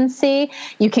proficiency.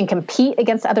 You can compete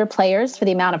against other players for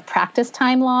the amount of practice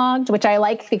time logged, which I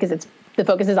like because the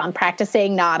focus is on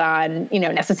practicing, not on,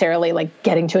 necessarily like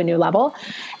getting to a new level.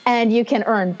 And you can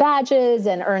earn badges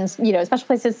and earn, special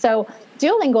places. So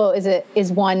Duolingo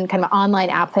is one kind of online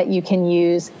app that you can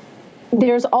use.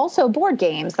 There's also board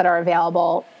games that are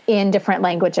available in different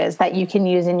languages that you can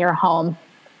use in your home.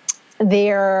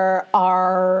 There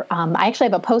are, I actually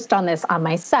have a post on this on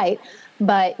my site,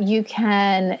 but you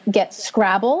can get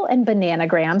Scrabble and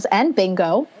Bananagrams and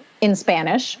Bingo in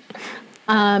Spanish.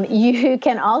 You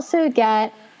can also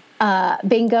get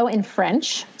Bingo in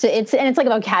French. So it's like a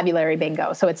vocabulary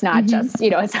bingo. So it's not just,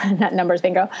 it's not numbers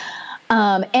bingo.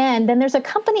 And then there's a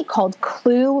company called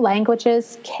Kloo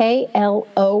Languages,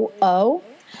 Kloo,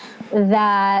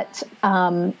 that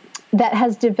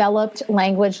has developed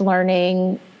language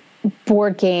learning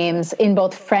board games in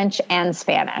both French and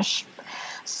Spanish.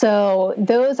 So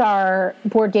those are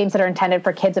board games that are intended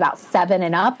for kids about 7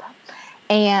 and up.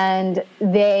 And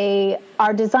they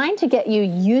are designed to get you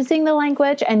using the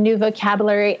language and new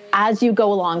vocabulary as you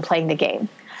go along playing the game.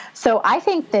 So I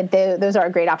think that those are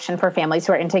a great option for families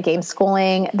who are into game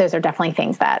schooling. Those are definitely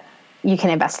things that you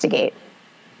can investigate.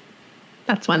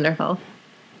 That's wonderful.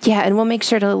 Yeah, and we'll make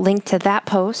sure to link to that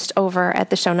post over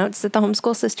at the show notes at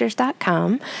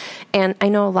thehomeschoolsisters.com. And I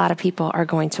know a lot of people are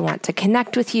going to want to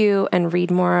connect with you and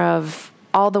read more of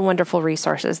all the wonderful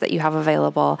resources that you have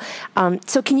available.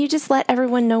 So can you just let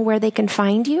everyone know where they can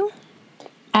find you?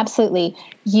 Absolutely.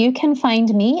 You can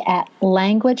find me at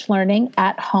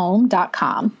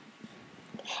languagelearningathome.com.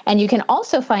 And you can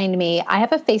also find me, I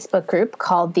have a Facebook group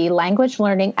called the Language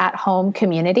Learning at Home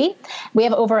Community. We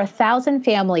have over 1,000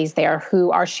 families there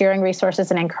who are sharing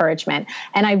resources and encouragement.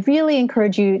 And I really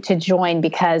encourage you to join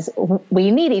because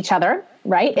we need each other,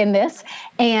 right, in this.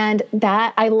 And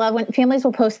that I love when families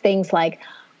will post things like,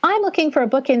 I'm looking for a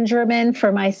book in German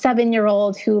for my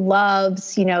 7-year-old who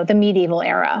loves, the medieval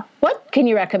era. What can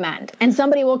you recommend? And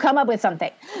somebody will come up with something.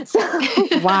 So,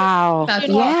 wow.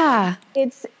 Yeah.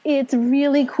 It's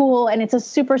really cool. And it's a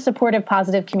super supportive,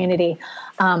 positive community.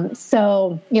 I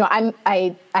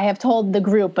have told the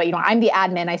group, but, I'm the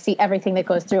admin. I see everything that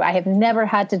goes through. I have never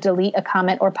had to delete a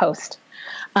comment or post.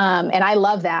 And I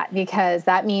love that because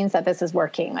that means that this is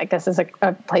working. Like this is a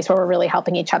place where we're really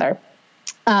helping each other.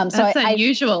 That's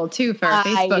unusual too for a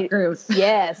Facebook group.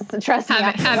 Yes, trust me.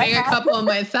 Having a couple of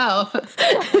myself.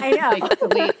 I know.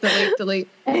 delete.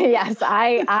 Yes,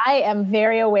 I am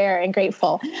very aware and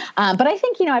grateful. But I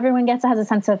think, everyone has a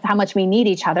sense of how much we need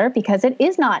each other because it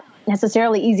is not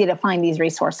necessarily easy to find these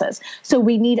resources. So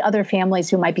we need other families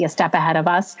who might be a step ahead of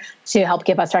us to help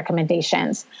give us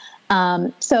recommendations.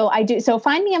 So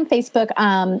find me on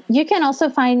Facebook. You can also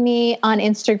find me on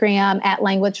Instagram at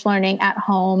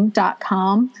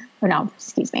languagelearningathome.com.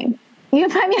 You can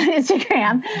find me on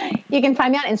Instagram. You can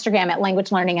find me on Instagram at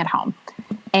languagelearningathome.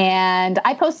 And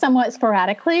I post somewhat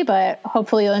sporadically, but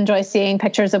hopefully you'll enjoy seeing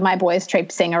pictures of my boys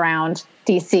traipsing around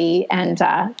DC and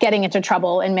getting into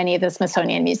trouble in many of the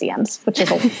Smithsonian museums, which is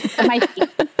my feet.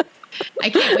 I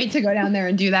can't wait to go down there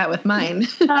and do that with mine.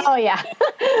 Oh, yeah.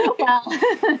 Well,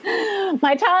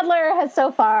 my toddler has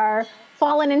so far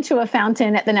fallen into a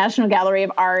fountain at the National Gallery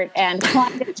of Art and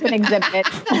climbed into an exhibit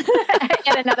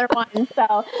at another one.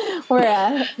 So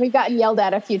we've gotten yelled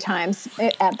at a few times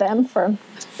at them for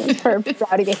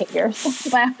rowdy behavior.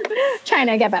 So, trying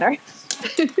to get better.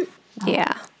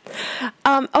 Yeah.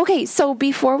 Okay, so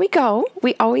before we go,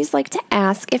 we always like to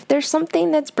ask if there's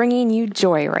something that's bringing you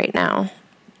joy right now.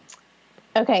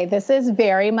 Okay, this is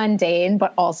very mundane,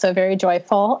 but also very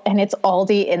joyful, and it's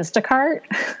Aldi Instacart.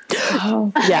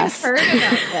 Oh, yes. I've heard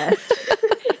about this.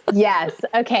 Yes.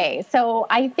 Okay. So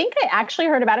I think I actually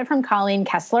heard about it from Colleen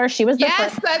Kessler. She was the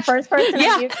first person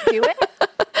to do it.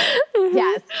 Mm-hmm.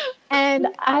 Yes. And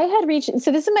I had reached,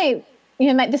 so this is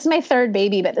this is my third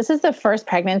baby, but this is the first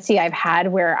pregnancy I've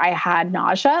had where I had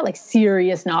nausea, like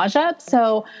serious nausea.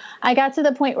 So I got to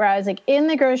the point where I was like in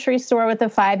the grocery store with the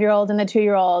 5-year-old and the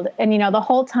 2-year-old. And, the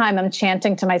whole time I'm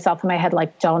chanting to myself in my head,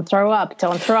 like, don't throw up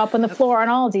on the floor on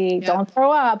Aldi, don't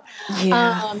throw up.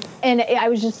 Yeah. And I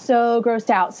was just so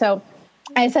grossed out. So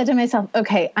I said to myself,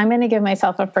 okay, I'm going to give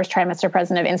myself a first trimester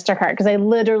present of Instacart because I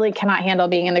literally cannot handle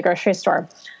being in the grocery store.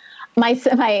 My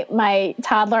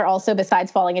toddler also,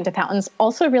 besides falling into fountains,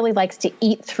 also really likes to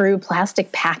eat through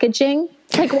plastic packaging,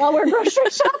 like while we're grocery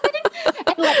shopping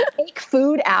and take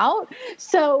food out.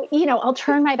 So, I'll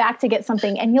turn my back to get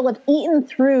something and he'll have eaten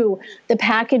through the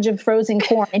package of frozen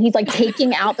corn and he's like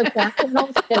taking out the corn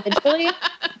kernels individually.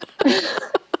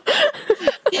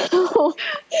 So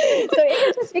it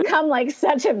has just become like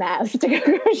such a mess to go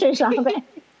grocery shopping.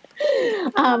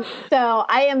 So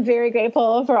I am very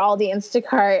grateful for all the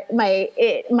Instacart. My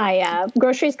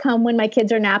groceries come when my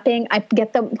kids are napping. I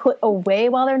get them put away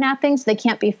while they're napping so they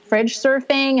can't be fridge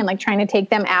surfing and like trying to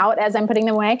take them out as I'm putting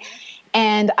them away.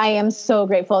 And I am so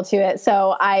grateful to it.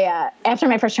 So after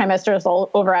my first trimester was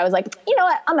over, I was like, you know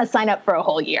what? I'm going to sign up for a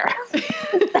whole year.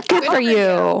 Good for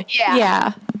you.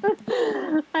 Yeah.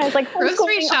 I was like,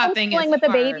 grocery shopping is with hard.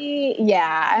 a baby.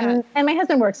 Yeah. And my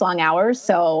husband works long hours.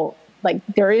 So like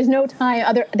there is no time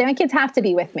my kids have to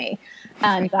be with me.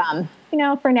 And,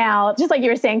 for now, just like you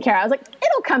were saying, Kara, I was like,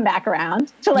 it'll come back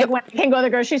around to like when I can go to the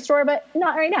grocery store, but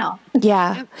not right now.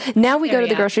 Yeah. Now we go to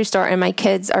the grocery store and my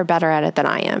kids are better at it than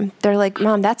I am. They're like,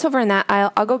 Mom, that's over in that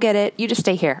aisle. I'll go get it. You just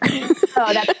stay here.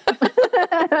 Oh, that's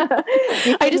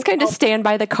I just kind of stand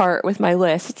by the cart with my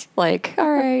list. Like,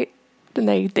 all right. Then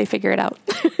they figure it out.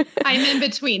 I'm in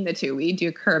between the two. We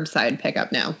do curbside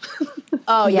pickup now.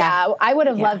 Oh yeah. I would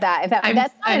have loved that.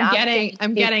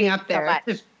 I'm getting up there.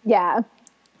 Yeah.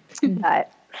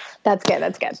 But that's good.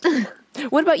 That's good.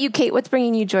 What about you, Kate? What's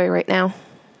bringing you joy right now?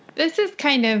 This is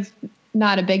kind of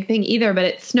not a big thing either, but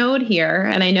it snowed here.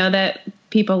 And I know that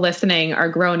people listening are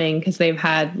groaning because they've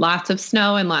had lots of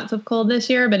snow and lots of cold this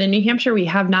year. But in New Hampshire, we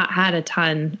have not had a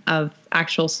ton of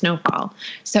actual snowfall.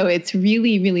 So it's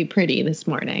really, really pretty this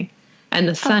morning. And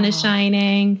the sun is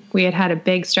shining. We had a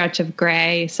big stretch of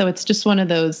gray. So it's just one of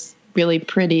those really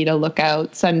pretty to look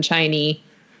out, sunshiny,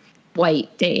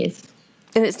 white days.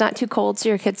 And it's not too cold so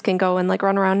your kids can go and like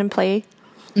run around and play,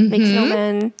 make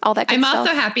snowmen, all that good stuff. I'm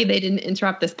also happy they didn't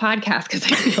interrupt this podcast because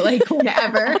I feel like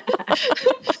whenever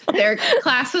their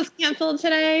class was canceled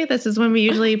today, this is when we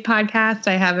usually podcast.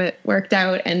 I have it worked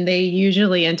out and they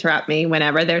usually interrupt me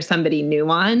whenever there's somebody new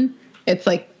on. It's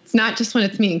like, it's not just when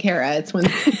it's me and Kara, it's when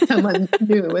someone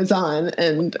new is on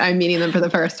and I'm meeting them for the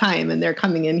first time and they're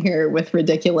coming in here with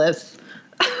ridiculous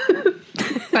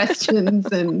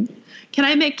questions and Can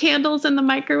I make candles in the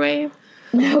microwave?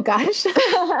 Oh, gosh.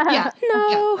 Yeah.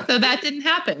 No. Yeah. So that didn't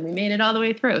happen. We made it all the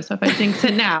way through. So if I jinx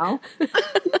it now,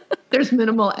 there's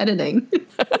minimal editing.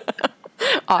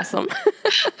 Awesome.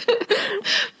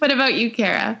 What about you,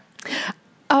 Kara?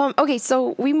 Okay,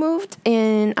 so we moved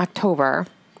in October,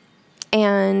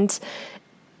 and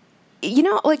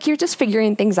like you're just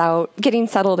figuring things out, getting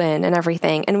settled in and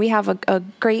everything. And we have a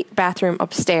great bathroom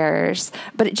upstairs,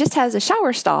 but it just has a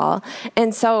shower stall.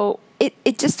 And so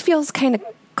it just feels it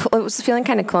was feeling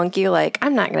kind of clunky. Like,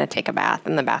 I'm not going to take a bath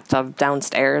in the bathtub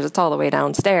downstairs. It's all the way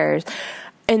downstairs.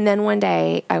 And then one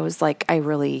day I was like, I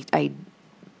want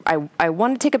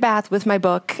to take a bath with my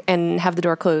book and have the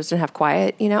door closed and have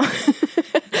quiet, Yep.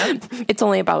 It's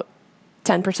only about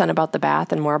 10% about the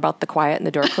bath and more about the quiet and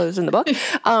the door closed in the book.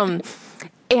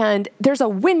 And there's a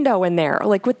window in there,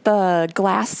 like with the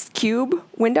glass cube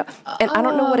window. And I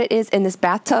don't know what it is. And this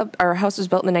bathtub, our house was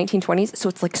built in the 1920s. So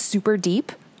it's like super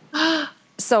deep.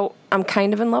 So I'm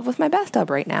kind of in love with my bathtub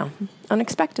right now,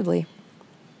 unexpectedly.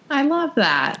 I love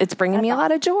that. It's bringing me a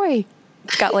lot of joy.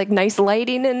 It's got like nice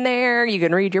lighting in there. You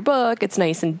can read your book. It's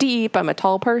nice and deep. I'm a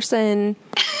tall person.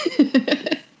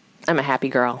 I'm a happy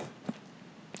girl.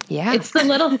 Yeah. It's the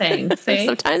little things. See?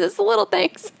 Sometimes it's the little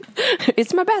things.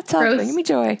 It's my bathtub. Bringing me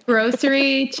joy.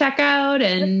 Grocery checkout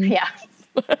and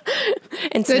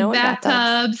and good snow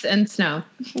bathtubs and snow.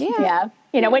 Yeah.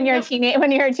 When you're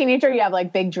a teenager, you have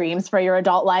like big dreams for your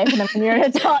adult life, and then when you're an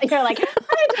adult, you're like,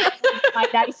 my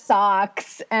nice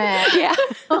socks. And Yeah.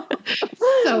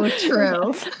 So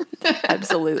true.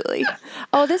 Absolutely.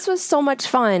 Oh, this was so much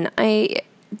fun. I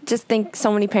just think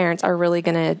so many parents are really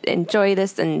going to enjoy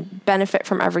this and benefit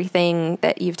from everything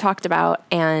that you've talked about.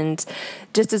 And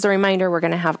just as a reminder, we're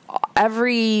going to have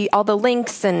all the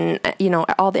links and,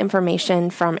 all the information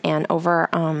from Anne over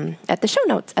at the show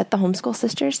notes at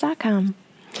thehomeschoolsisters.com.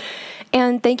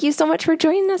 And thank you so much for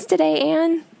joining us today,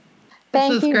 Anne.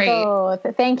 Thank you great. both.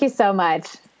 Thank you so much.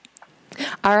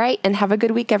 All right. And have a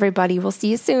good week, everybody. We'll see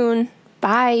you soon.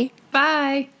 Bye.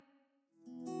 Bye.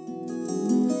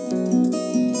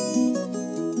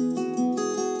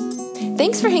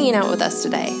 Thanks for hanging out with us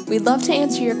today. We'd love to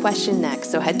answer your question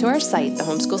next, so head to our site,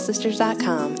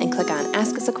 thehomeschoolsisters.com, and click on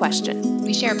Ask Us a Question.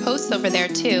 We share posts over there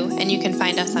too, and you can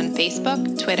find us on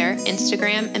Facebook, Twitter,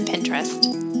 Instagram, and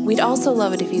Pinterest. We'd also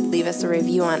love it if you'd leave us a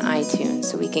review on iTunes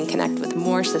so we can connect with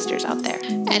more sisters out there.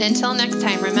 And until next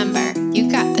time, remember,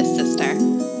 you got this, sister.